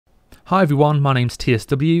Hi everyone, my name's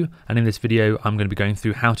TSW, and in this video I'm going to be going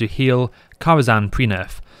through how to heal Karazhan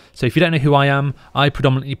pre-nerf. So if you don't know who I am, I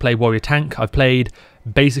predominantly play warrior tank. I've played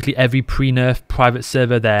basically every pre-nerf private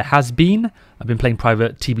server there has been. I've been playing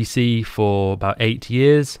private TBC for about 8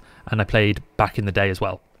 years, and I played back in the day as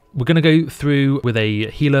well. We're going to go through with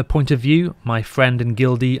a healer point of view. My friend and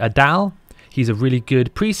guildie Adal, he's a really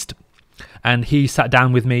good priest, and he sat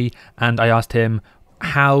down with me and I asked him,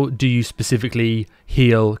 how do you specifically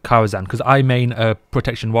heal Karazhan? Because I main a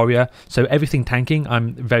protection warrior, so everything tanking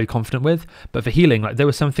I'm very confident with, but for healing, like, there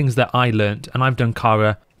were some things that I learnt, and I've done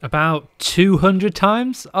Kara about 200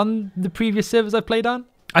 times on the previous servers I've played on.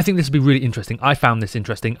 I think this will be really interesting. I found this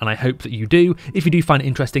interesting, and I hope that you do. If you do find it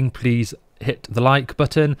interesting, please hit the like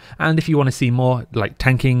button, and if you want to see more like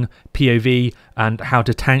tanking POV and how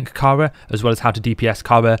to tank Kara, as well as how to DPS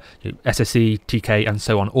Kara, SSC, TK and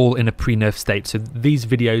so on, all in a pre-nerf state. So these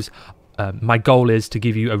videos, my goal is to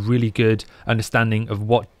give you a really good understanding of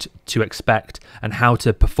what to expect and how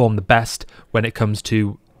to perform the best when it comes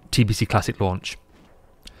to TBC Classic launch.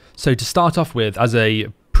 So to start off with, as a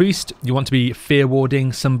priest, you want to be fear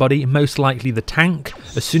warding somebody, most likely the tank.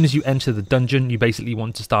 As soon as you enter the dungeon, you basically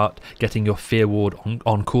want to start getting your fear ward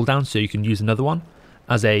on cooldown so you can use another one.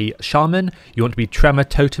 As a shaman, you want to be tremor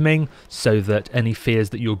toteming so that any fears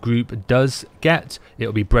that your group does get,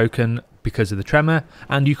 it'll be broken because of the tremor.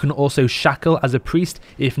 And you can also shackle as a priest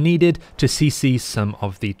if needed to CC some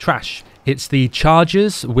of the trash. It's the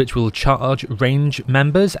chargers which will charge range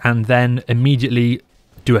members and then immediately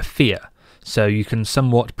do a fear. So you can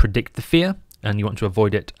somewhat predict the fear, and you want to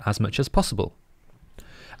avoid it as much as possible.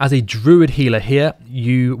 As a druid healer here,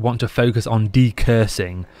 you want to focus on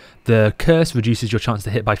decursing. The curse reduces your chance to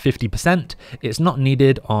hit by 50%. It's not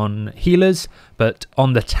needed on healers, but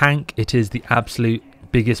on the tank it is the absolute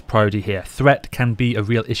biggest priority here. Threat can be a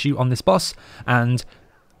real issue on this boss, and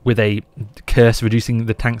with a curse reducing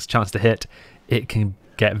the tank's chance to hit, it can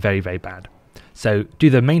get very, very bad. So do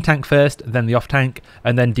the main tank first, then the off tank,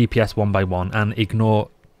 and then DPS one by one, and ignore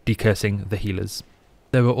decursing the healers.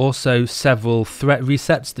 There are also several threat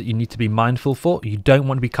resets that you need to be mindful for. You don't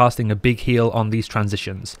want to be casting a big heal on these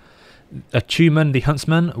transitions. Attumen, the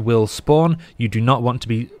Huntsman, will spawn. You do not want to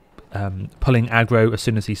be pulling aggro as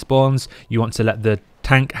soon as he spawns. You want to let the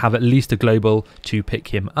tank have at least a global to pick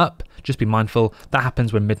him up. Just be mindful. That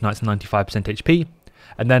happens when Midnight's 95% HP.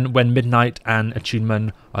 And then when Midnight and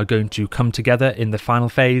Attumen are going to come together in the final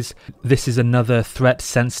phase, this is another threat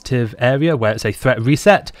sensitive area where it's a threat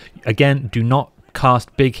reset. Again, do not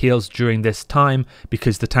cast big heals during this time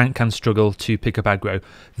because the tank can struggle to pick up aggro.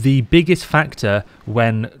 The biggest factor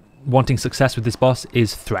when wanting success with this boss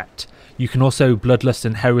is threat. You can also Bloodlust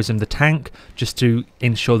and Heroism the tank just to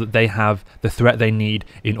ensure that they have the threat they need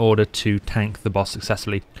in order to tank the boss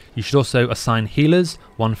successfully. You should also assign healers,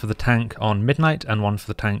 one for the tank on Midnight and one for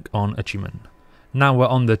the tank on Attumen. Now we're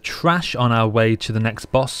on the trash on our way to the next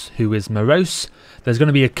boss, who is Moroes. There's going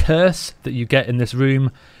to be a curse that you get in this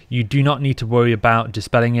room. You do not need to worry about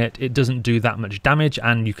dispelling it. It doesn't do that much damage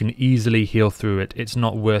and you can easily heal through it. It's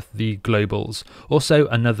not worth the globals. Also,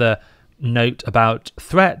 another note about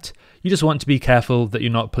threat. You just want to be careful that you're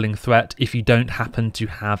not pulling threat if you don't happen to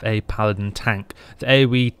have a paladin tank. The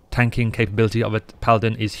AoE tanking capability of a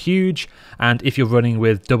paladin is huge, and if you're running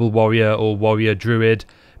with double warrior or warrior druid,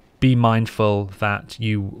 be mindful that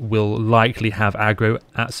you will likely have aggro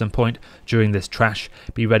at some point during this trash.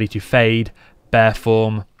 Be ready to fade, bear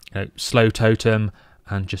form, slow totem,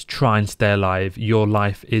 and just try and stay alive. Your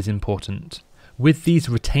life is important. With these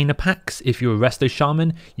retainer packs, if you're a Resto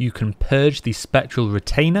Shaman, you can purge the Spectral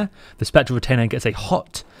Retainer. The Spectral Retainer gets a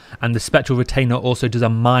hot, and the Spectral Retainer also does a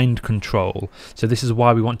mind control. So this is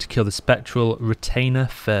why we want to kill the Spectral Retainer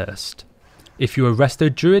first. If you're a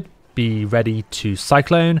Resto Druid, be ready to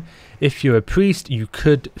Cyclone. If you're a Priest, you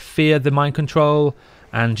could fear the mind control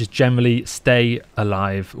and just generally stay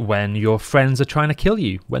alive when your friends are trying to kill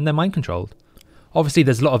you, when they're mind controlled. Obviously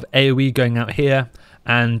there's a lot of AoE going out here,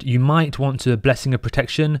 and you might want to Blessing of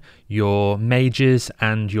Protection your mages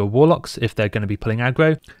and your warlocks if they're going to be pulling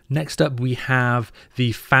aggro. Next up we have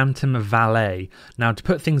the Phantom Valet. Now, to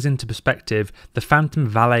put things into perspective, the Phantom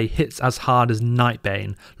Valet hits as hard as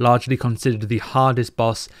Nightbane, largely considered the hardest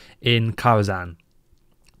boss in Karazhan.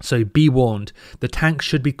 So be warned, the tank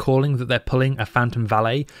should be calling that they're pulling a Phantom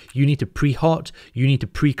Valet. You need to pre-hot, you need to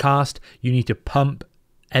pre-cast, you need to pump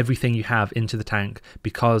everything you have into the tank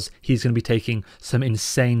because he's going to be taking some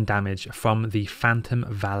insane damage from the Phantom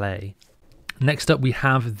Valet. Next up we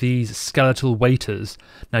have these skeletal waiters.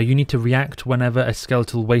 Now you need to react whenever a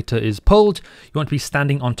skeletal waiter is pulled. You want to be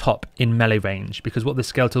standing on top in melee range, because what the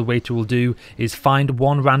skeletal waiter will do is find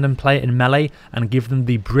one random player in melee and give them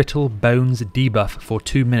the brittle bones debuff for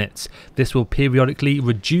 2 minutes. This will periodically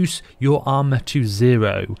reduce your armor to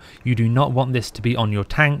 0. You do not want this to be on your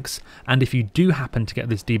tanks, and if you do happen to get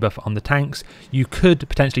this debuff on the tanks, you could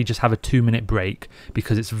potentially just have a 2-minute break,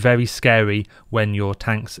 because it's very scary when your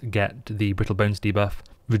tanks get the brittle bones debuff,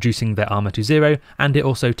 reducing their armor to 0, and it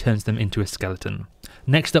also turns them into a skeleton.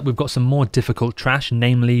 Next up we've got some more difficult trash,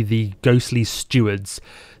 namely the ghostly stewards.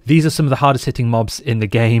 These are some of the hardest hitting mobs in the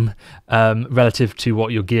game, relative to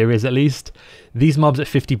what your gear is at least. These mobs at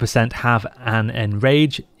 50% have an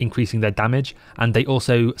enrage, increasing their damage, and they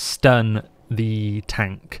also stun the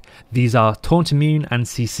tank. These are taunt immune and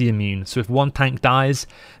CC immune, so if one tank dies,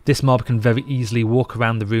 this mob can very easily walk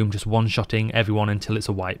around the room just one-shotting everyone until it's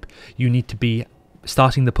a wipe. You need to be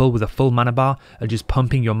starting the pull with a full mana bar and just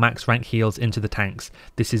pumping your max rank heals into the tanks.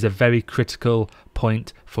 This is a very critical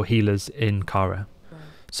point for healers in Kara.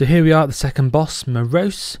 So here we are at the second boss,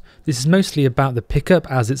 Moroes. This is mostly about the pickup,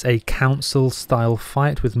 as it's a council style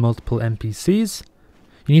fight with multiple NPCs.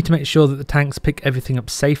 You need to make sure that the tanks pick everything up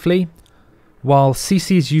safely, while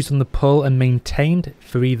CC is used on the pull and maintained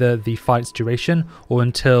for either the fight's duration or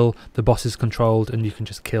until the boss is controlled and you can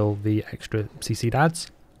just kill the extra CC'd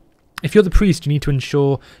adds. If you're the priest, you need to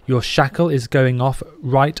ensure your shackle is going off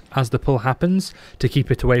right as the pull happens to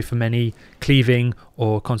keep it away from any cleaving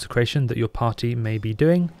or consecration that your party may be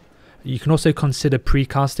doing. You can also consider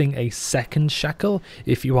precasting a second shackle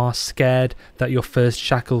if you are scared that your first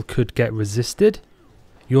shackle could get resisted.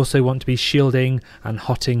 You also want to be shielding and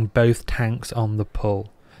hotting both tanks on the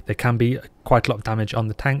pull. There can be quite a lot of damage on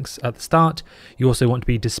the tanks at the start. You also want to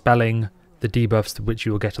be dispelling the debuffs which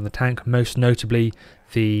you will get on the tank, most notably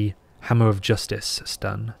the Hammer of Justice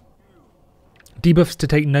stun. Debuffs to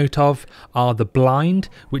take note of are the Blind,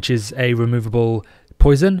 which is a removable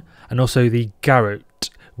poison, and also the Garrote,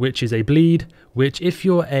 which is a bleed, which if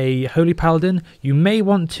you're a Holy Paladin, you may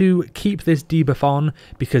want to keep this debuff on,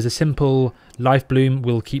 because a simple Life Bloom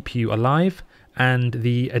will keep you alive, and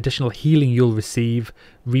the additional healing you'll receive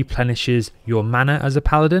replenishes your mana as a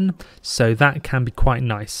Paladin, so that can be quite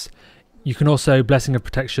nice. You can also Blessing of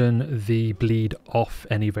Protection the bleed off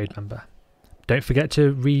any raid member. Don't forget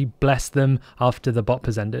to re-bless them after the bot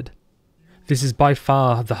has ended. This is by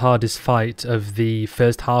far the hardest fight of the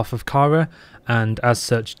first half of Kara, and as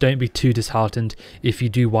such don't be too disheartened if you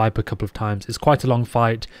do wipe a couple of times. It's quite a long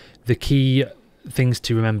fight. The key things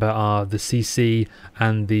to remember are the CC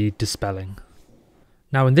and the dispelling.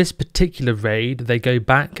 Now in this particular raid they go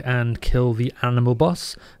back and kill the animal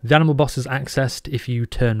boss. The animal boss is accessed if you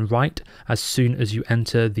turn right as soon as you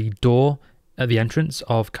enter the door at the entrance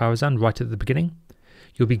of Karazhan right at the beginning.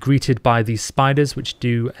 You'll be greeted by these spiders which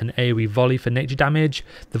do an AoE volley for nature damage.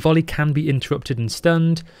 The volley can be interrupted and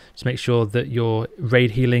stunned. Just make sure that you're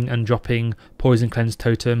raid healing and dropping Poison Cleanse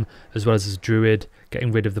Totem as well as Druid,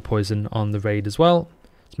 getting rid of the poison on the raid as well.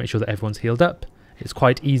 Just make sure that everyone's healed up. It's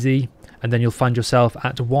quite easy, and then you'll find yourself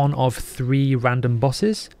at one of 3 random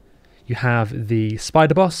bosses. You have the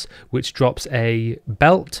spider boss, which drops a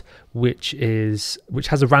belt which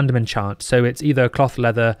has a random enchant. So it's either cloth,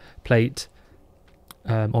 leather, plate,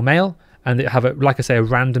 or mail, and they have like I say, a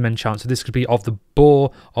random enchant. So this could be of the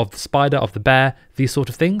boar, of the spider, of the bear, these sort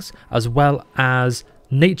of things, as well as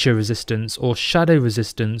nature resistance or shadow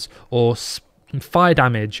resistance or fire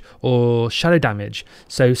damage or shadow damage.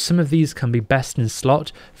 So some of these can be best in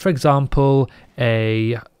slot. For example,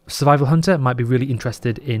 a survival hunter might be really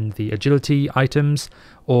interested in the agility items,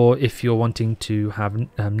 or if you're wanting to have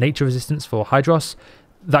nature resistance for Hydros,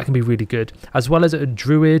 that can be really good, as well as a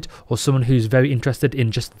druid or someone who's very interested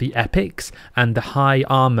in just the epics and the high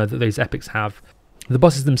armor that those epics have. The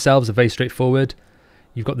bosses themselves are very straightforward.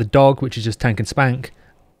 You've got the dog, which is just tank and spank,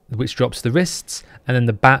 which drops the wrists, and then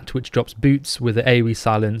the bat, which drops boots with an AoE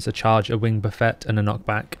silence, a charge, a wing buffet, and a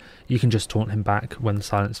knockback. You can just taunt him back when the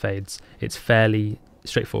silence fades. It's fairly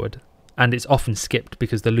straightforward, and it's often skipped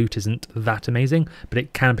because the loot isn't that amazing, but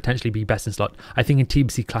it can potentially be best in slot. I think in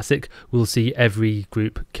TBC Classic we'll see every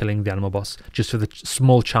group killing the animal boss just for the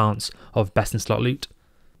small chance of best in slot loot.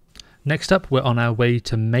 Next up, we're on our way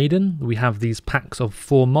to Maiden. We have these packs of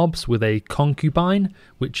 4 mobs with a concubine,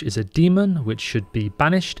 which is a demon, which should be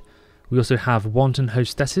banished. We also have wanton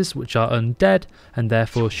hostesses, which are undead and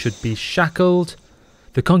therefore should be shackled.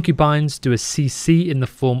 The concubines do a CC in the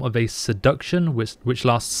form of a seduction, which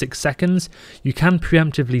lasts 6 seconds. You can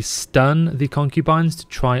preemptively stun the concubines to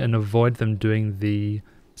try and avoid them doing the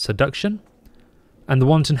seduction. And the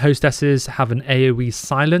wanton hostesses have an AoE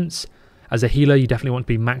silence, As a healer, you definitely want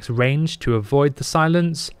to be max range to avoid the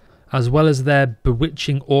silence, as well as their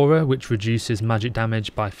bewitching aura, which reduces magic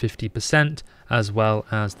damage by 50%, as well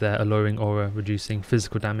as their alluring aura, reducing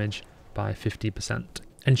physical damage by 50%.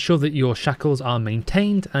 Ensure that your shackles are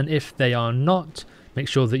maintained, and if they are not, make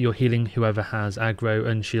sure that you're healing whoever has aggro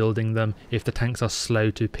and shielding them if the tanks are slow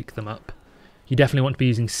to pick them up. You definitely want to be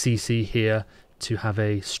using CC here to have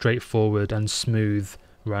a straightforward and smooth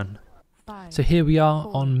run. So here we are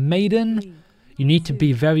on Maiden. You need to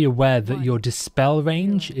be very aware that your dispel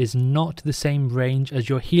range is not the same range as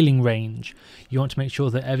your healing range. You want to make sure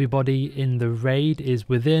that everybody in the raid is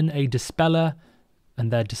within a dispeller and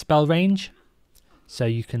their dispel range. So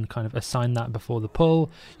you can kind of assign that before the pull.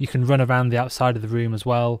 You can run around the outside of the room as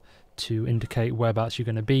well to indicate whereabouts you're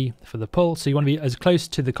going to be for the pull. So you want to be as close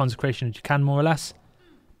to the consecration as you can, more or less,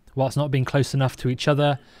 whilst not being close enough to each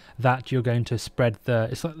other that you're going to spread the...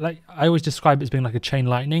 It's like I always describe it as being like a chain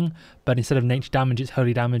lightning, but instead of nature damage, it's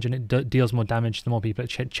holy damage, and it deals more damage the more people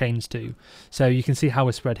it chains to. So you can see how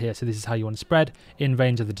we're spread here. So this is how you want to spread, in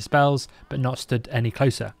range of the dispels, but not stood any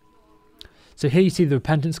closer. So here you see the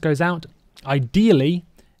repentance goes out. Ideally,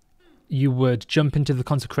 you would jump into the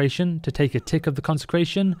consecration to take a tick of the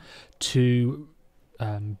consecration to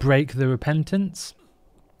break the repentance,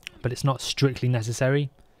 but it's not strictly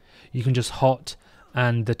necessary. You can just hot,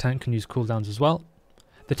 and the tank can use cooldowns as well.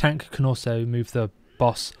 The tank can also move the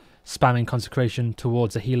boss spamming consecration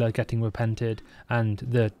towards a healer getting repented, and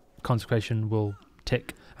the consecration will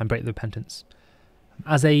tick and break the repentance.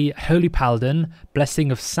 As a Holy Paladin,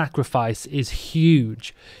 Blessing of Sacrifice is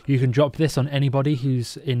huge. You can drop this on anybody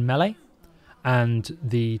who's in melee, and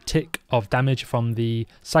the tick of damage from the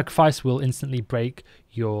sacrifice will instantly break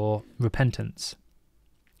your repentance.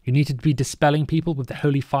 You need to be dispelling people with the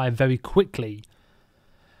Holy Fire very quickly.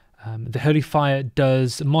 The Holy Fire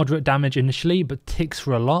does moderate damage initially, but ticks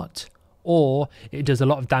for a lot, or it does a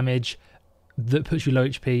lot of damage that puts you low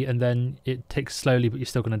HP, and then it ticks slowly, but you're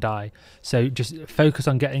still going to die. So just focus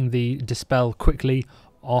on getting the dispel quickly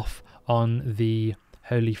off on the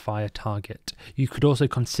Holy Fire target. You could also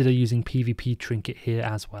consider using PvP Trinket here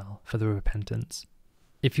as well for the repentance.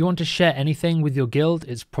 If you want to share anything with your guild,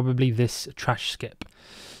 it's probably this trash skip.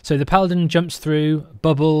 So the Paladin jumps through,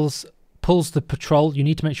 bubbles, pulls the patrol. You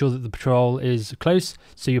need to make sure that the patrol is close,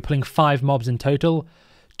 so you're pulling 5 mobs in total.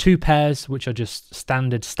 2 pairs, which are just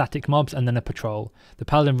standard static mobs, and then a patrol. The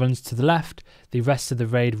Paladin runs to the left, the rest of the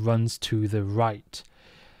raid runs to the right.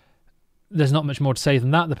 There's not much more to say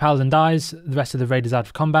than that. The Paladin dies, the rest of the raid is out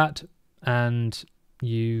of combat, and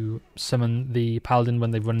you summon the Paladin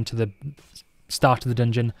when they run into the start of the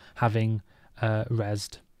dungeon, having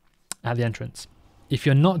rezzed at the entrance. If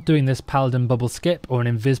you're not doing this Paladin bubble skip or an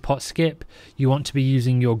invis pot skip, you want to be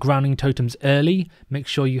using your grounding totems early. Make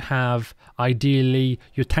sure you have ideally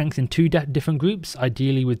your tanks in 2 different groups,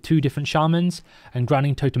 ideally with 2 different shamans, and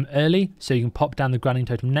grounding totem early, so you can pop down the grounding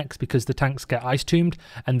totem next, because the tanks get ice tombed,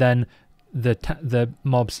 and then the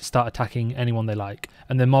mobs start attacking anyone they like.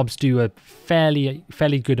 And the mobs do a fairly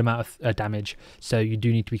good amount of damage, so you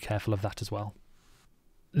do need to be careful of that as well.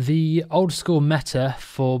 The old school meta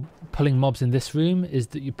for pulling mobs in this room is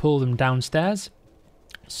that you pull them downstairs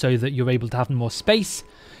so that you're able to have more space.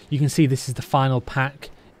 You can see this is the final pack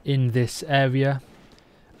in this area,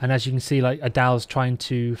 and as you can see, like, Adal's trying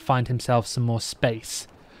to find himself some more space.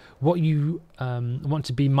 What you want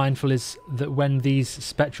to be mindful is that when these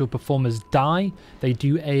spectral performers die, they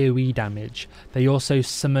do AoE damage. They also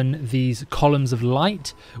summon these columns of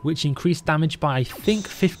light, which increase damage by, I think,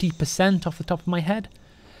 50% off the top of my head.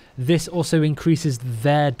 This also increases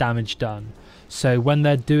their damage done. So when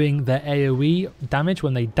they're doing their AoE damage,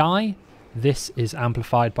 when they die, this is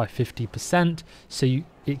amplified by 50%, so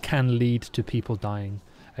it can lead to people dying.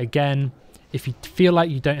 Again, if you feel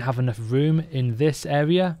like you don't have enough room in this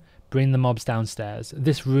area, bring the mobs downstairs.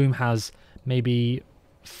 This room has maybe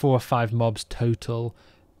 4 or 5 mobs total,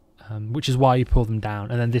 which is why you pull them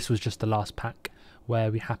down. And then this was just the last pack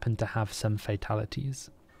where we happened to have some fatalities.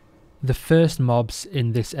 The first mobs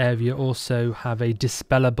in this area also have a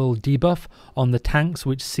dispellable debuff on the tanks,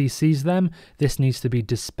 which CCs them. This needs to be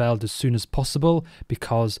dispelled as soon as possible,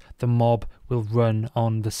 because the mob will run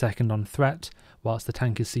on the second on threat whilst the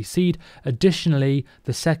tank is CC'd. Additionally,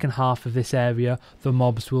 the second half of this area, the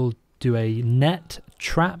mobs will do a net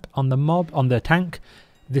trap on the tank.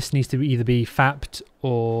 This needs to either be fapped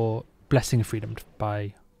or Blessing of Freedom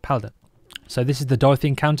by Paladin. So this is the Dorothea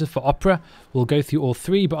encounter for Opera. We'll go through all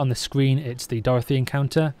 3, but on the screen it's the Dorothea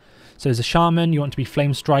encounter. So as a shaman, you want to be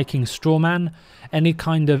flame striking Strawman. Any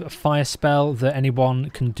kind of fire spell that anyone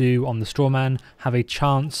can do on the Strawman have a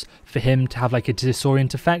chance for him to have like a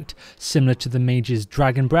disorient effect, similar to the mage's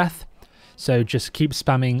Dragon Breath. So just keep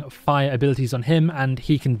spamming fire abilities on him, and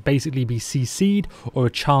he can basically be CC'd or a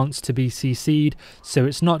chance to be CC'd. So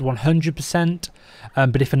it's not 100%,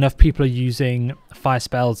 but if enough people are using fire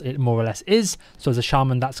spells, it more or less is. So as a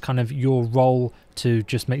shaman, that's kind of your role to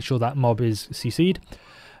just make sure that mob is CC'd.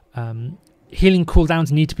 Healing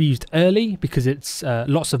cooldowns need to be used early because it's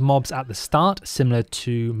lots of mobs at the start, similar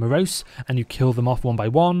to Moroes, and you kill them off one by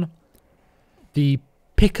one. The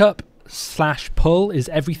pickup / pull is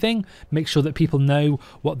everything. Make sure that people know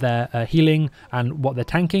what they're healing and what they're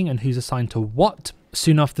tanking and who's assigned to what.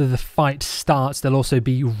 Soon after the fight starts, there'll also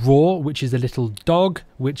be Roar, which is a little dog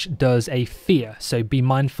which does a fear. So be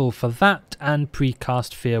mindful for that, and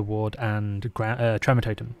precast Fear Ward and Tremor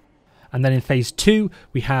Totem. And then in phase 2,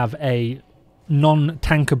 we have a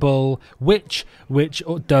non-tankable witch, which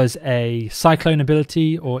does a cyclone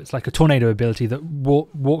ability, or it's like a tornado ability that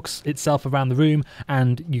walks itself around the room,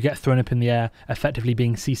 and you get thrown up in the air, effectively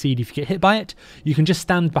being CC'd if you get hit by it. You can just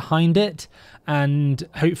stand behind it and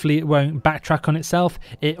hopefully it won't backtrack on itself.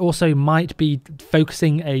 It also might be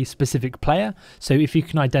focusing a specific player, so if you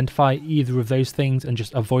can identify either of those things and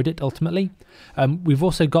just avoid it ultimately. We've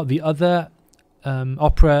also got the other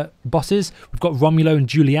opera bosses. We've got Romulo and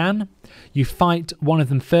Julianne. You fight one of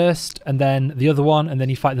them first and then the other one, and then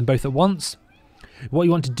you fight them both at once. What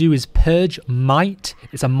you want to do is purge might.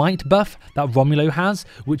 It's a might buff that Romulo has,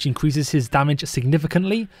 which increases his damage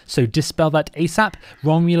significantly, so dispel that ASAP.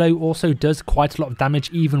 Romulo also does quite a lot of damage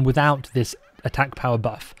even without this attack power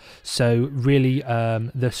buff, so really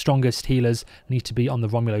the strongest healers need to be on the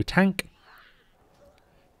Romulo tank.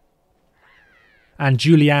 And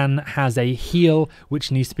Julianne has a heal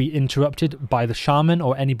which needs to be interrupted by the shaman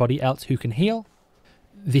or anybody else who can heal.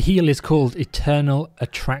 The heal is called Eternal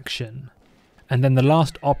Attraction. And then the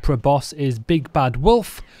last opera boss is Big Bad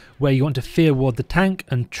Wolf, where you want to fear ward the tank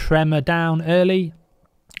and tremor down early,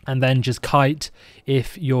 and then just kite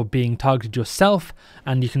if you're being targeted yourself,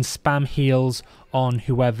 and you can spam heals on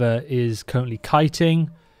whoever is currently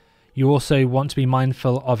kiting. You also want to be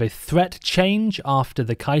mindful of a threat change after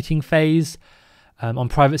the kiting phase. On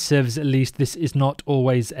private servers at least, this is not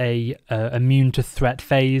always a immune to threat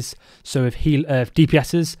phase, so if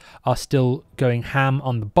DPSs are still going ham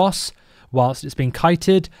on the boss whilst it's being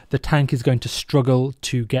kited, the tank is going to struggle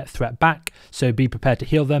to get threat back, so be prepared to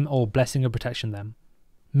heal them or blessing or protection them.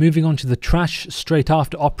 Moving on to the trash, straight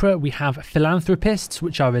after opera we have philanthropists,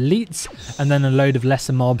 which are elites, and then a load of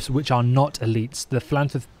lesser mobs which are not elites. The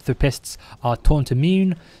philanthropists are taunt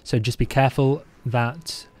immune, so just be careful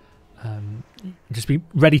that just be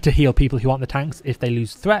ready to heal people who aren't the tanks if they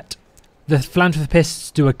lose threat. The philanthropists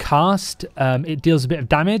do a cast. It deals a bit of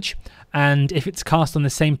damage, and if it's cast on the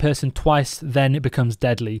same person twice, then it becomes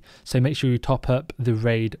deadly, so make sure you top up the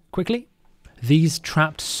raid quickly. These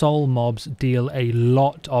trapped soul mobs deal a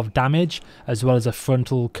lot of damage, as well as a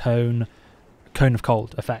frontal cone of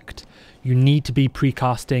cold effect. You need to be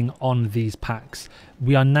precasting on these packs.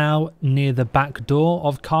 We are now near the back door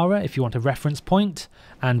of Kara, if you want a reference point,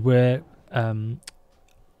 and we're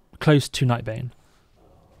close to Nightbane.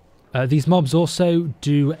 These mobs also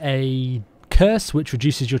do a curse, which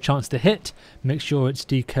reduces your chance to hit. Make sure it's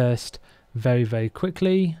decursed very, very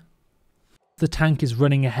quickly. The tank is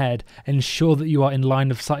running ahead, ensure that you are in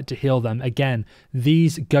line of sight to heal them. Again,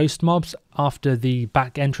 these ghost mobs after the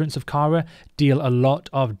back entrance of Kara deal a lot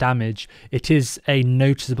of damage. It is a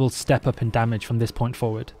noticeable step up in damage from this point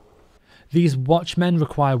forward. These watchmen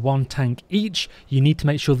require one tank each. You need to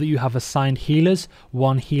make sure that you have assigned healers,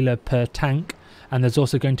 one healer per tank. And there's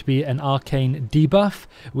also going to be an arcane debuff,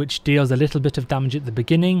 which deals a little bit of damage at the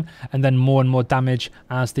beginning and then more and more damage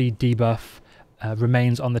as the debuff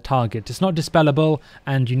remains on the target. It's not dispellable,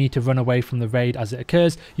 and you need to run away from the raid as it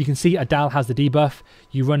occurs. You can see Adal has the debuff.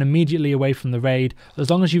 You run immediately away from the raid. As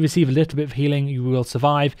long as you receive a little bit of healing, you will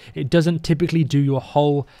survive. It doesn't typically do your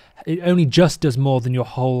whole... It only just does more than your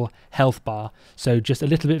whole health bar, so just a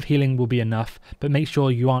little bit of healing will be enough, but make sure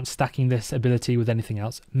you aren't stacking this ability with anything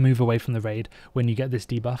else. Move away from the raid when you get this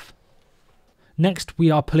debuff. Next, we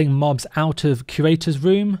are pulling mobs out of Curator's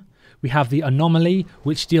room. We have the Anomaly,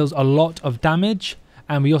 which deals a lot of damage,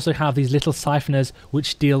 and we also have these little Siphoners,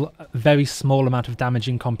 which deal a very small amount of damage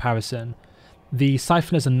in comparison. The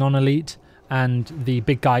Siphoners are non-elite, and the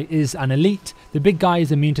big guy is an elite. The big guy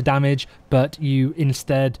is immune to damage, but you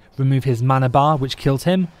instead remove his mana bar, which kills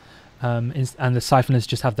him, and the Siphoners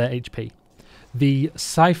just have their HP. The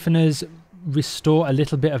Siphoners restore a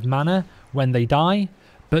little bit of mana when they die,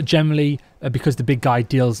 but generally, because the big guy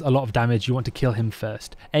deals a lot of damage, you want to kill him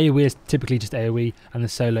first. AoE is typically just AoE, and the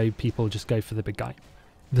solo people just go for the big guy.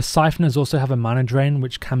 The Siphoners also have a mana drain,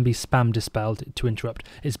 which can be spam dispelled to interrupt.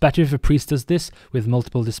 It's better if a priest does this with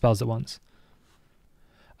multiple dispels at once.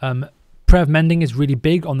 Prayer of Mending is really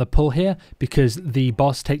big on the pull here because the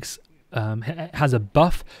boss takes has a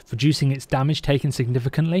buff reducing its damage taken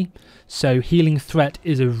significantly, so healing threat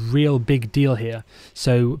is a real big deal here.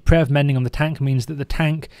 So Prayer of Mending on the tank means that the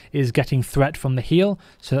tank is getting threat from the heal,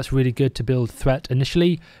 so that's really good to build threat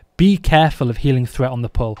initially. Be careful of healing threat on the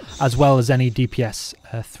pull, as well as any DPS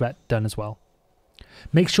threat done as well.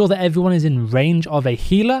 Make sure that everyone is in range of a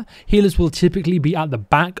healer. Healers will typically be at the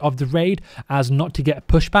back of the raid as not to get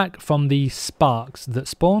pushback from the sparks that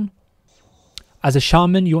spawn. As a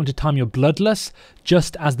shaman, you want to time your Bloodlust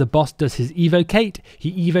just as the boss does his evocate. He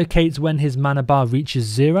evocates when his mana bar reaches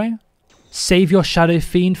 0. Save your Shadow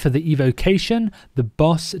Fiend for the evocation. The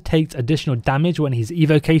boss takes additional damage when he's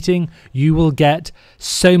evocating. You will get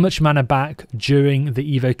so much mana back during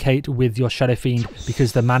the evocate with your Shadow Fiend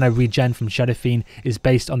because the mana regen from Shadow Fiend is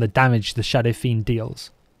based on the damage the Shadow Fiend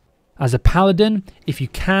deals. As a paladin, if you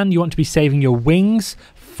can, you want to be saving your wings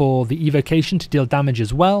for the evocation to deal damage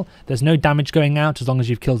as well. There's no damage going out as long as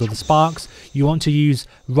you've killed all the sparks. You want to use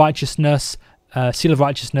Righteousness, Seal of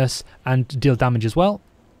Righteousness, and deal damage as well.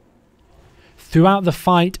 Throughout the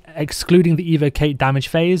fight, excluding the evocate damage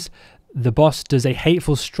phase, the boss does a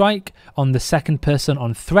Hateful Strike on the second person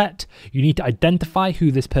on threat. You need to identify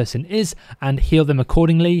who this person is and heal them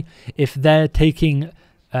accordingly. If they're taking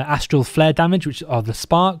Astral Flare damage, which are the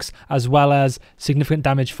sparks, as well as significant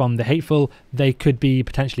damage from the Hateful, they could be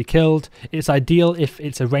potentially killed. It's ideal if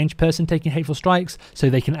it's a ranged person taking Hateful Strikes, so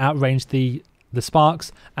they can outrange the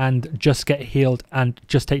sparks and just get healed and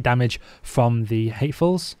just take damage from the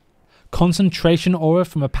Hatefuls. Concentration aura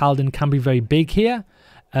from a paladin can be very big here,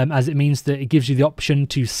 as it means that it gives you the option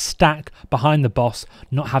to stack behind the boss,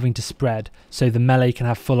 not having to spread, so the melee can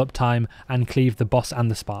have full uptime and cleave the boss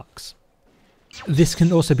and the sparks. This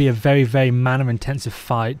can also be a very, very mana intensive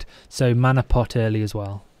fight, so mana pot early as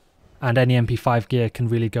well, and any MP5 gear can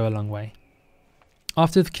really go a long way.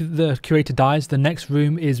 After the Curator dies, the next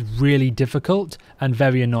room is really difficult and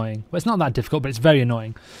very annoying. Well, it's not that difficult, but it's very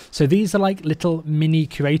annoying. So these are like little mini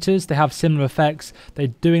Curators. They have similar effects. They're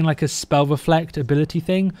doing like a Spell Reflect ability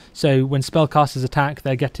thing. So when spellcasters attack,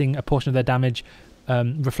 they're getting a portion of their damage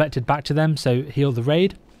reflected back to them, so heal the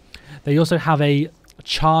raid. They also have a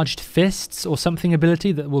Charged Fists or something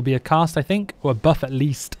ability that will be a cast, I think, or a buff at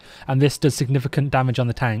least, and this does significant damage on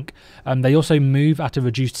the tank. They also move at a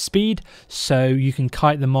reduced speed, so you can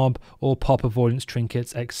kite the mob or pop avoidance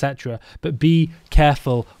trinkets, etc. But be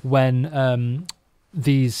careful when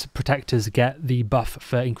these protectors get the buff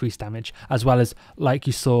for increased damage, as well as, like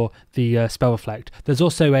you saw, the Spell Reflect. There's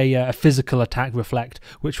also a physical attack Reflect,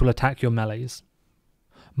 which will attack your melees.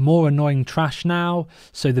 More annoying trash now.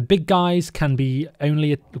 So the big guys can be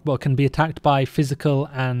attacked by physical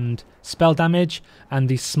and spell damage, and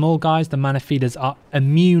the small guys, the mana feeders, are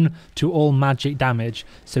immune to all magic damage,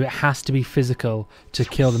 so it has to be physical to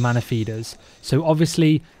kill the mana feeders. So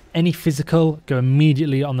obviously any physical, go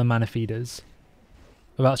immediately on the mana feeders,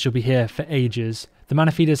 or else you'll be here for ages. The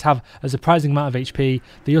mana feeders have a surprising amount of HP.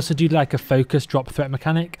 They also do like a focus drop threat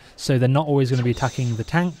mechanic, so they're not always going to be attacking the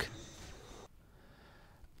tank.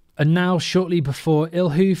 And now, shortly before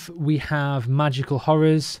Ilhoof, we have Magical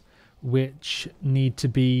Horrors, which need to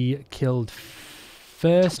be killed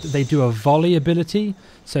first. They do a volley ability,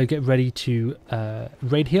 so get ready to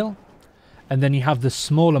raid heal. And then you have the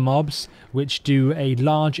smaller mobs, which do a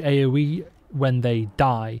large AoE when they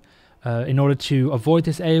die. In order to avoid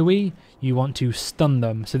this AoE, you want to stun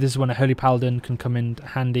them. So this is when a Holy Paladin can come in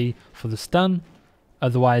handy for the stun.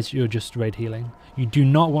 Otherwise, you're just raid healing. You do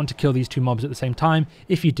not want to kill these two mobs at the same time.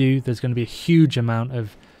 If you do, there's going to be a huge amount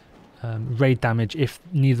of raid damage if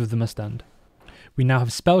neither of them are stunned. We now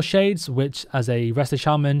have Spell Shades, which as a Restless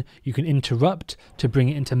Shaman, you can interrupt to bring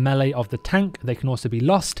it into melee of the tank. They can also be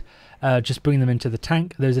lost. Just bring them into the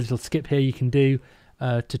tank. There's a little skip here you can do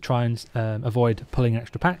to try and avoid pulling an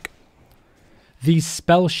extra pack. These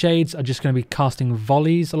Spell Shades are just going to be casting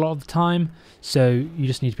volleys a lot of the time, so you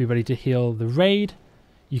just need to be ready to heal the raid.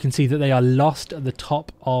 You can see that they are lost at the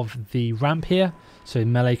top of the ramp here, so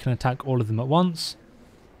melee can attack all of them at once.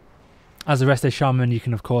 As a Restless Shaman, you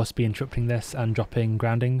can of course be interrupting this and dropping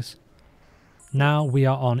groundings. Now we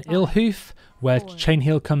are on Ilhoof, where Chain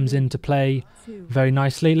Heal comes into play very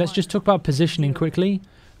nicely. Let's just talk about positioning quickly.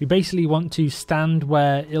 We basically want to stand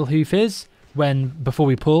where Ilhoof is before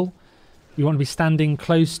we pull. We want to be standing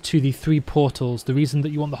close to the 3 portals. The reason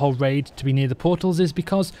that you want the whole raid to be near the portals is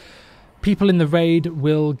because people in the raid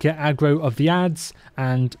will get aggro of the ads,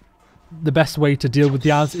 and the best way to deal with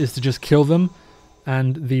the ads is to just kill them,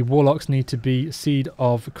 and the warlocks need to be Seed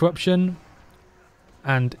of Corruption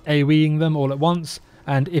and AoEing them all at once.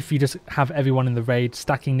 And if you just have everyone in the raid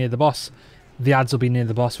stacking near the boss, the ads will be near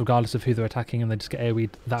the boss regardless of who they're attacking, and they just get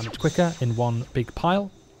AoE'd that much quicker in one big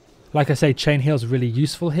pile. Like I say, chain heal is really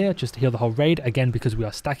useful here, just to heal the whole raid. Again, because we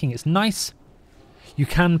are stacking, it's nice. You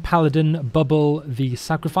can Paladin bubble the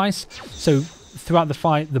sacrifice, so throughout the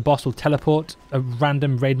fight the boss will teleport a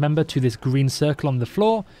random raid member to this green circle on the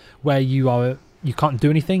floor where you can't do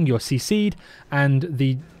anything, you're CC'd, and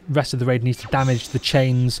the rest of the raid needs to damage the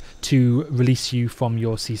chains to release you from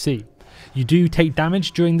your CC. You do take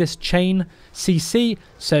damage during this chain CC,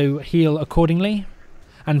 so heal accordingly.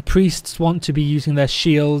 And priests want to be using their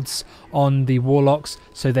shields on the warlocks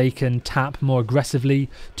so they can tap more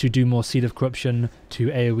aggressively to do more Seed of Corruption to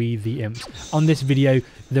AoE the imps. On this video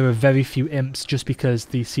there are very few imps just because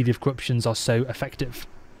the Seed of Corruptions are so effective.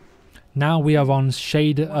 Now we are on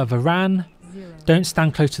Shade of Aran. Don't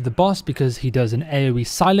stand close to the boss because he does an AoE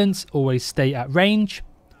silence, always stay at range.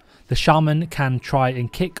 The shaman can try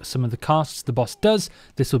and kick some of the casts the boss does.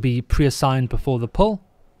 This will be pre-assigned before the pull.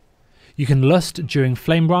 You can lust during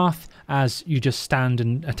Flame Wrath as you just stand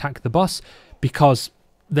and attack the boss because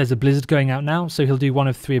there's a blizzard going out now, so he'll do one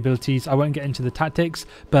of 3 abilities. I won't get into the tactics,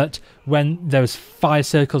 but when there's fire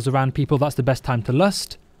circles around people, that's the best time to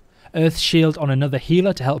lust. Earth Shield on another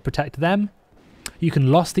healer to help protect them. You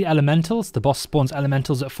can lost the elementals. The boss spawns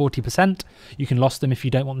elementals at 40%. You can lost them if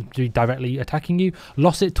you don't want them to be directly attacking you.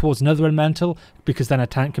 Lost it towards another elemental because then a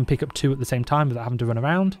tank can pick up 2 at the same time without having to run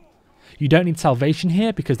around. You don't need salvation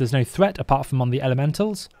here because there's no threat apart from on the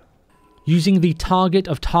elementals. Using the target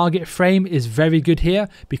of target frame is very good here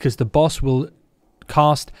because the boss will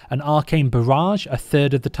cast an arcane barrage a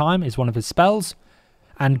third of the time is one of his spells,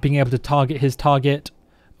 and being able to target his target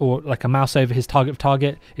or like a mouse over his target of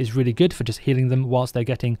target is really good for just healing them whilst they're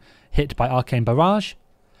getting hit by arcane barrage.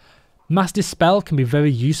 Mass Dispel can be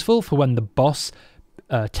very useful for when the boss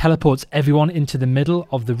teleports everyone into the middle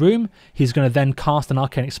of the room. He's going to then cast an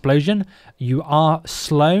arcane explosion. You are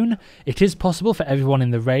slown. It is possible for everyone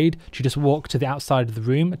in the raid to just walk to the outside of the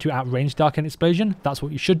room to outrange the arcane explosion. That's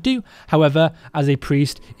what you should do. However, as a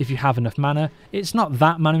priest, if you have enough mana, it's not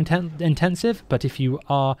that mana intensive, but if you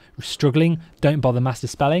are struggling, don't bother mass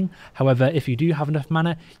dispelling. However, if you do have enough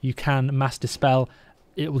mana, you can mass dispel.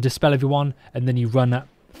 It will dispel everyone, and then you run at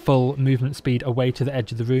full movement speed away to the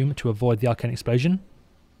edge of the room to avoid the arcane explosion.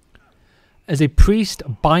 As a priest,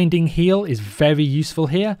 binding heal is very useful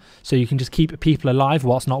here, so you can just keep people alive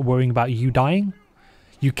whilst not worrying about you dying.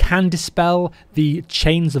 You can dispel the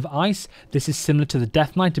chains of ice. This is similar to the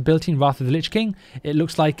Death Knight ability in Wrath of the Lich King. It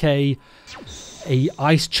looks like a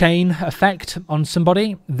ice chain effect on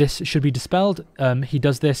somebody. This should be dispelled. He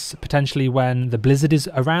does this potentially when the blizzard is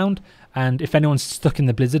around, and if anyone's stuck in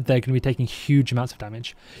the blizzard, they're going to be taking huge amounts of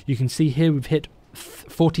damage. You can see here we've hit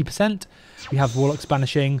 40%. We have Warlocks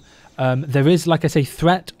banishing. There is, like I say,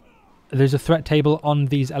 threat. There's a threat table on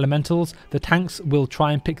these elementals. The tanks will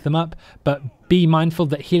try and pick them up, but be mindful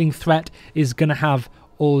that healing threat is going to have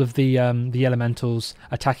all of the elementals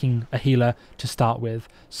attacking a healer to start with.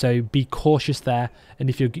 So be cautious there. And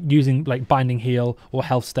if you're using like binding heal or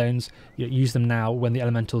health stones, use them now when the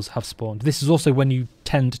elementals have spawned. This is also when you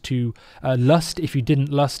tend to lust if you didn't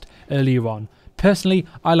lust earlier on. Personally,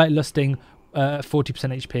 I like lusting 40%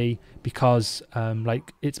 HP because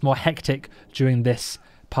like it's more hectic during this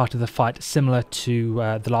part of the fight, similar to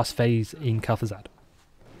the last phase in Karazhan.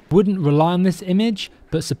 Wouldn't rely on this image,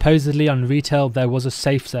 but supposedly on retail there was a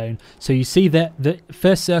safe zone. So you see that the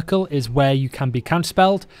first circle is where you can be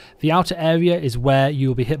counterspelled, the outer area is where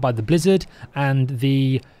you'll be hit by the blizzard, and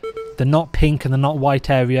the not pink and the not white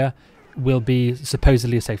area will be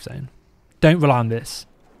supposedly a safe zone. Don't rely on this.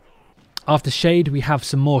 After Shade, we have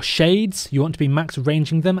some more Shades. You want to be max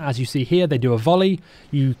ranging them. As you see here, they do a volley.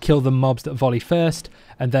 You kill the mobs that volley first,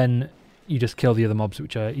 and then you just kill the other mobs,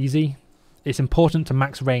 which are easy. It's important to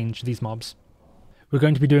max range these mobs. We're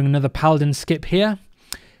going to be doing another Paladin skip here.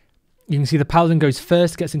 You can see the Paladin goes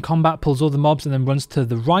first, gets in combat, pulls all the mobs, and then runs to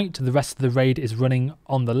the right. The rest of the raid is running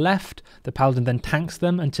on the left. The Paladin then tanks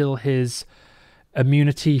them until his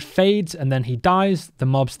immunity fades, and then he dies. The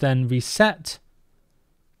mobs then reset,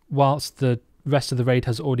 whilst the rest of the raid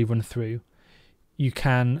has already run through. You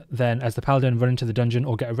can then, as the Paladin, run into the dungeon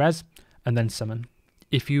or get a res, and then summon.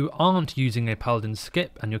 If you aren't using a Paladin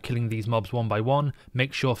skip and you're killing these mobs one by one,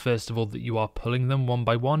 make sure first of all that you are pulling them one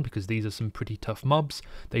by one, because these are some pretty tough mobs.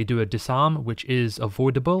 They do a disarm, which is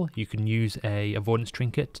avoidable. You can use a avoidance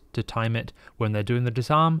trinket to time it when they're doing the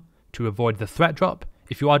disarm to avoid the threat drop.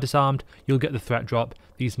 If you are disarmed, you'll get the threat drop.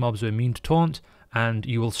 These mobs are immune to taunt, and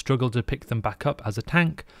you will struggle to pick them back up as a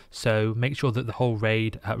tank, so make sure that the whole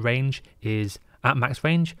raid at range is at max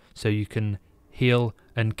range so you can heal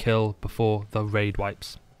and kill before the raid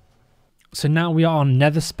wipes. So now we are on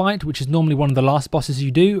Netherspite, which is normally one of the last bosses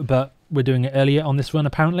you do, but we're doing it earlier on this run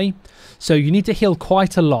apparently. So you need to heal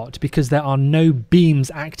quite a lot because there are no beams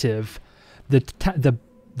active. The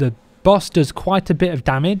boss does quite a bit of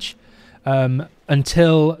damage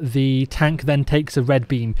until the tank then takes a red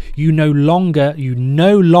beam. You no longer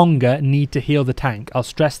need to heal the tank. I'll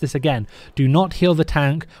stress this again. Do not heal the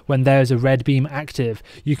tank when there is a red beam active.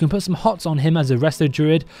 You can put some hots on him as a resto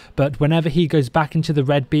druid, but whenever he goes back into the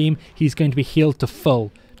red beam, he's going to be healed to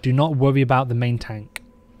full. Do not worry about the main tank.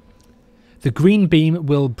 The green beam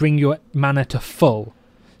will bring your mana to full.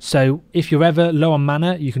 So if you're ever low on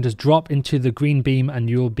mana, you can just drop into the green beam and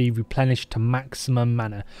you'll be replenished to maximum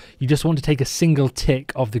mana. You just want to take a single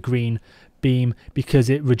tick of the green beam because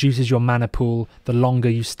it reduces your mana pool the longer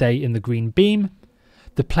you stay in the green beam.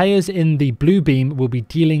 The players in the blue beam will be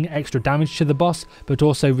dealing extra damage to the boss, but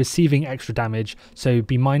also receiving extra damage, so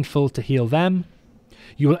be mindful to heal them.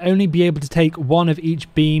 You will only be able to take one of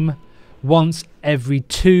each beam once every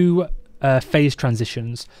 2 phase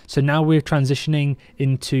transitions. So now we're transitioning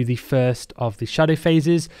into the first of the shadow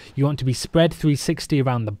phases. You want to be spread 360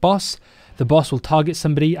 around the boss. The boss will target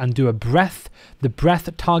somebody and do a breath. The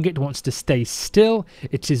breath target wants to stay still.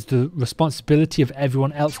 It is the responsibility of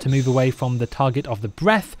everyone else to move away from the target of the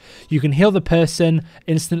breath. You can heal the person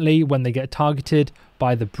instantly when they get targeted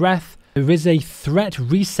by the breath. There is a threat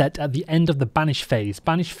reset at the end of the banish phase.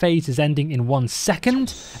 Banish phase is ending in 1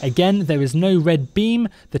 second. Again, there is no red beam.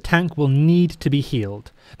 The tank will need to be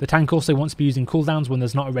healed. The tank also wants to be using cooldowns when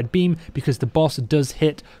there's not a red beam because the boss does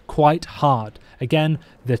hit quite hard. Again,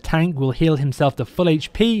 the tank will heal himself to full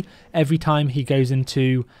HP every time he goes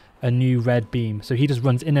into a new red beam. So he just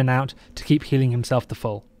runs in and out to keep healing himself to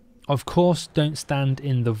full. Of course, don't stand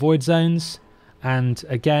in the void zones. And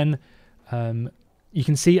again, you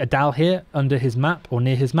can see Adal here under his map or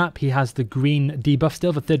near his map. He has the green debuff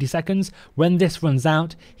still for 30 seconds. When this runs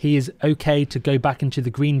out, he is okay to go back into the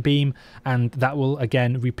green beam and that will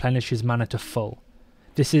again replenish his mana to full.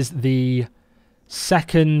 This is the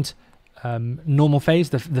second normal phase,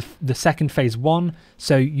 the second phase 1.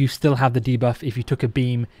 So you still have the debuff if you took a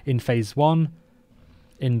beam in phase 1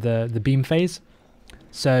 in the beam phase.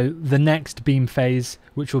 So the next beam phase,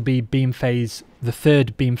 which will be beam phase, the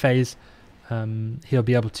third beam phase, he'll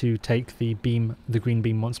be able to take the green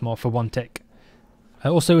beam once more for 1 tick.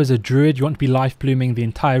 Also, as a druid, you want to be life blooming the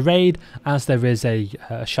entire raid, as there is a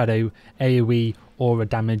shadow AoE or a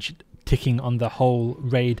damage ticking on the whole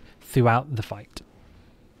raid throughout the fight.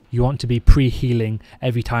 You want to be pre-healing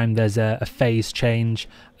every time there's a phase change,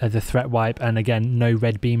 the threat wipe, and again, no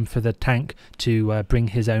red beam for the tank to bring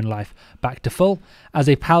his own life back to full. As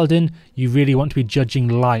a paladin, you really want to be judging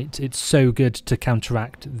light. It's so good to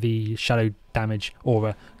counteract the shadow damage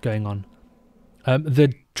aura going on.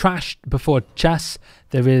 The trash before chess,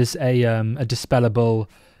 there is a dispellable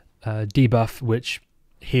debuff which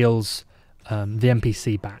heals the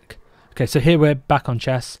NPC back. Okay, so here we're back on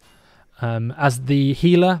chess. As the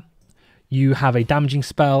healer, you have a damaging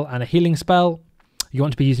spell and a healing spell. You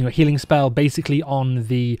want to be using your healing spell basically on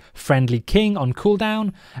the friendly king on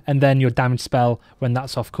cooldown, and then your damage spell when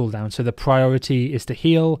that's off cooldown. So the priority is to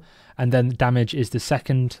heal, and then damage is the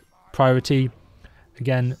second priority.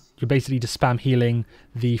 Again, you're basically just spam healing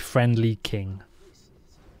the friendly king.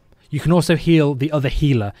 You can also heal the other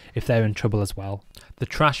healer if they're in trouble as well. The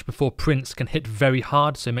trash before Prince can hit very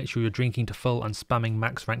hard, so make sure you're drinking to full and spamming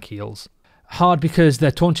max rank heals. Hard because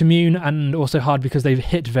they're taunt immune, and also hard because they've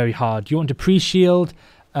hit very hard. You want to pre-shield,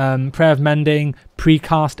 Prayer of Mending,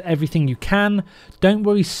 pre-cast everything you can. Don't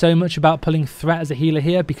worry so much about pulling threat as a healer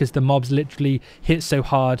here because the mobs literally hit so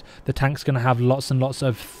hard. The tank's going to have lots and lots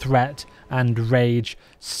of threat and rage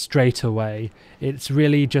straight away. It's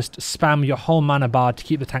really just spam your whole mana bar to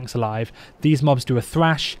keep the tanks alive. These mobs do a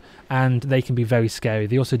thrash and they can be very scary.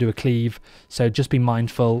 They also do a cleave, so just be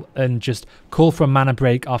mindful and just call for a mana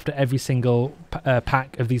break after every single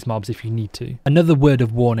pack of these mobs if you need to. Another word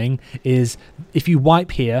of warning is if you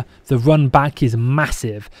wipe here, the run back is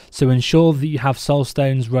massive, so ensure that you have soul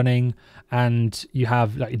stones running and you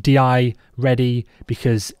have like DI ready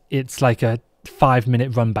because it's like a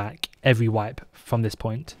 5-minute run back every wipe from this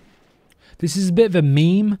point. This is a bit of a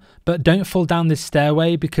meme, but don't fall down this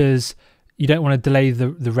stairway because you don't want to delay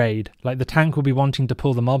the raid. Like the tank will be wanting to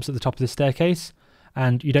pull the mobs at the top of the staircase,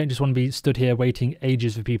 and you don't just want to be stood here waiting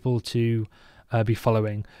ages for people to be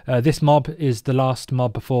following. This mob is the last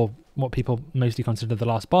mob before what people mostly consider the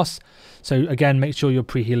last boss. So again, make sure you're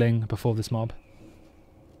pre-healing before this mob.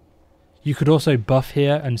 You could also buff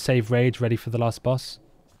here and save rage ready for the last boss.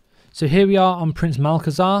 So here we are on Prince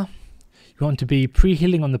Malchezaar. You want to be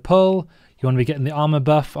pre-healing on the pull. You want to be getting the armor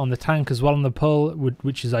buff on the tank as well on the pull,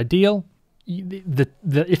 which is ideal.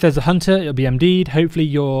 if there's a hunter, it'll be MD'd. Hopefully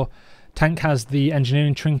your tank has the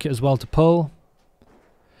engineering trinket as well to pull.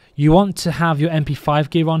 You want to have your MP5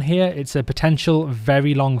 gear on here. It's a potential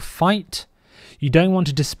very long fight. You don't want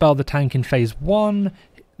to dispel the tank in phase 1.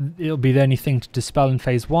 It'll be the only thing to dispel in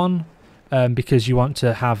phase 1 because you want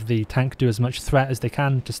to have the tank do as much threat as they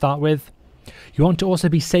can to start with. You want to also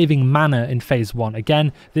be saving mana in phase 1.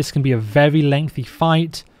 Again, this can be a very lengthy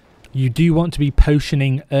fight. You do want to be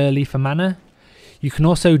potioning early for mana. You can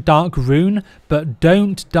also Dark Rune, but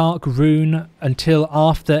don't Dark Rune until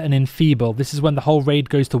after an Enfeeble. This is when the whole raid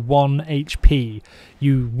goes to 1 HP.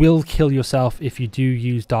 You will kill yourself if you do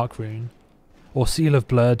use Dark Rune, or Seal of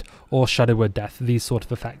Blood, or Shadow Word Death, these sort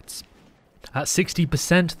of effects. At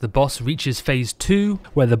 60%, the boss reaches phase 2,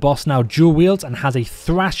 where the boss now dual wields and has a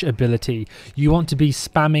Thrash ability. You want to be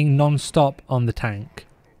spamming non-stop on the tank.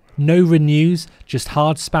 No renews, just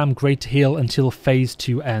hard spam Greater Heal until phase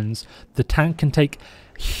 2 ends. The tank can take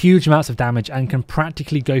huge amounts of damage and can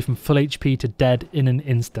practically go from full HP to dead in an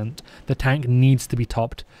instant. The tank needs to be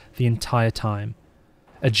topped the entire time.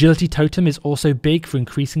 Agility Totem is also big for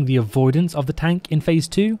increasing the avoidance of the tank in phase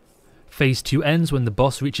 2. Phase 2 ends when the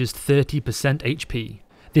boss reaches 30% HP.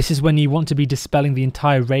 This is when you want to be dispelling the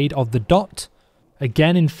entire raid of the dot.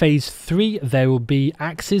 Again, in phase 3, there will be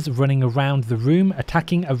axes running around the room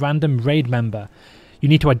attacking a random raid member. You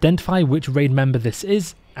need to identify which raid member this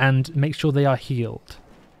is and make sure they are healed.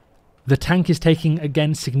 The tank is taking,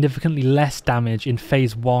 again, significantly less damage in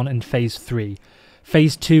phase 1 and phase 3.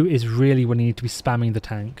 Phase 2 is really when you need to be spamming the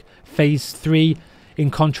tank. Phase 3,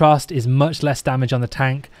 in contrast, is much less damage on the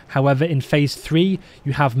tank. However, in phase 3,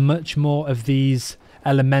 you have much more of these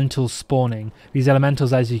elementals spawning. These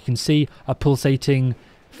elementals, as you can see, are pulsating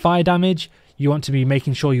fire damage. You want to be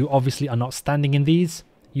making sure you obviously are not standing in these.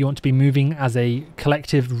 You want to be moving as a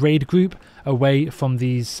collective raid group away from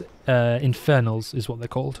these infernals, is what they're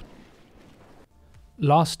called.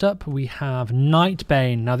 Last up, we have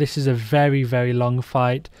Nightbane. Now this is a very, very long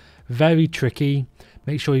fight, very tricky.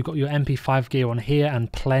 Make sure you've got your MP5 gear on here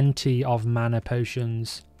and plenty of mana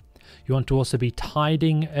potions. You want to also be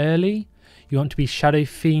tiding early. You want to be shadow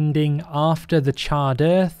fiending after the charred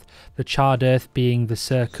earth being the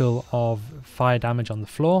circle of fire damage on the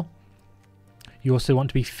floor. You also want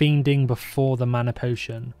to be fiending before the mana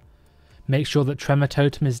potion. Make sure that Tremor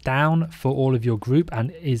Totem is down for all of your group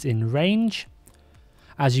and is in range.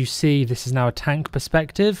 As you see, this is now a tank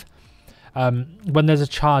perspective. When there's a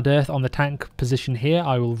charred earth on the tank position here,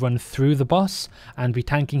 I will run through the boss and be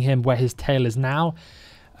tanking him where his tail is now.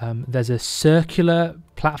 There's a circular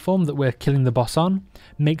platform that we're killing the boss on.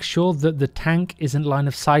 Make sure that the tank isn't line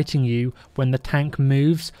of sighting you when the tank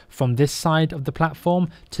moves from this side of the platform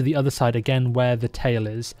to the other side again where the tail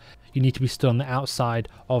is. You need to be stood on the outside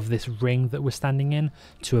of this ring that we're standing in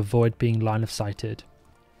to avoid being line of sighted.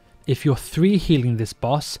 If you're 3 healing this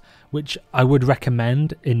boss, which I would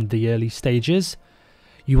recommend in the early stages,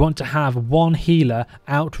 you want to have 1 healer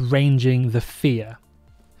outranging the fear.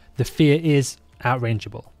 The fear is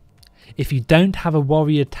outrangeable. If you don't have a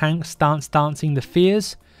warrior tank stance dancing the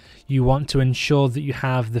fears, you want to ensure that you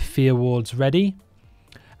have the fear wards ready.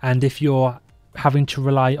 And if you're having to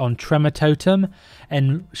rely on Tremor Totem,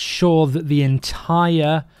 ensure that the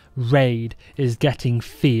entire raid is getting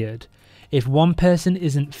feared. If one person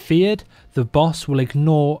isn't feared, the boss will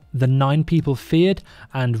ignore the 9 people feared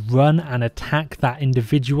and run and attack that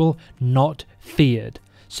individual not feared.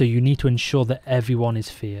 So you need to ensure that everyone is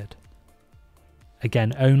feared.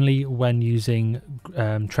 Again, only when using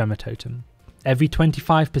Tremor Totem. Every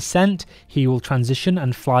 25%, he will transition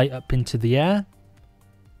and fly up into the air.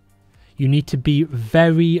 You need to be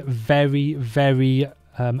very, very, very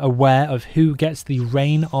aware of who gets the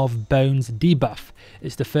Rain of Bones debuff.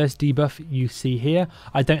 It's the first debuff you see here.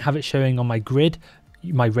 I don't have it showing on my grid,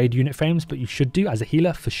 my raid unit frames, but you should do as a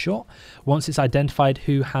healer for sure. Once it's identified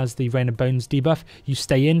who has the Rain of Bones debuff, you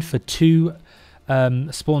stay in for 2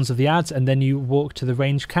 spawns of the ads and then you walk to the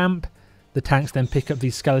range camp. The tanks then pick up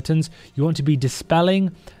these skeletons. You want to be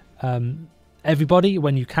dispelling everybody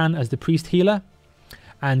when you can as the priest healer,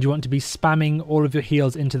 and you want to be spamming all of your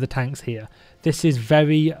heals into the tanks here. This is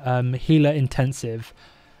very healer intensive.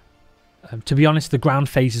 To be honest, the ground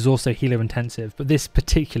phase is also healer intensive, but this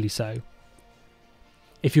particularly so.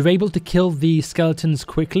 If you're able to kill the skeletons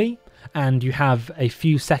quickly and you have a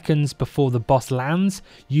few seconds before the boss lands,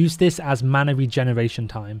 use this as mana regeneration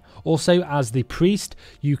time. Also, as the priest,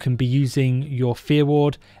 you can be using your fear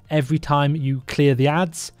ward every time you clear the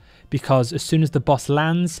ads, because as soon as the boss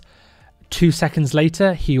lands, 2 seconds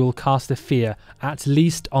later he will cast a fear, at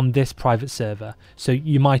least on this private server. So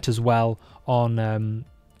you might as well on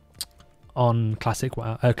on classic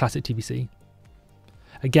TBC.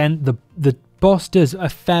 Again, the boss does a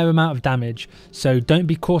fair amount of damage, so don't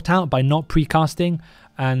be caught out by not pre-casting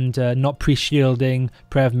and not pre-shielding,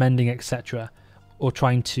 prayer of mending, etc., or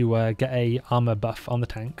trying to get a armor buff on the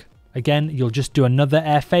tank. Again, you'll just do another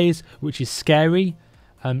air phase, which is scary.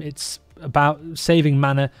 It's about saving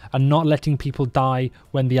mana and not letting people die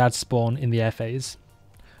when the ads spawn in the air phase.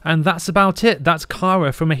 And that's about it. That's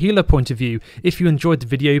Keira from a healer point of view. If you enjoyed the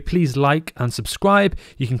video, please like and subscribe.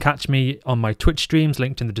 You can catch me on my Twitch streams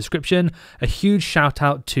linked in the description. A huge shout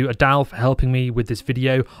out to Adal for helping me with this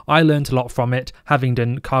video. I learned a lot from it, having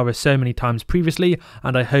done Keira so many times previously,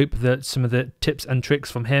 and I hope that some of the tips and tricks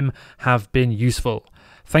from him have been useful.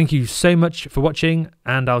 Thank you so much for watching,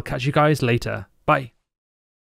 and I'll catch you guys later. Bye.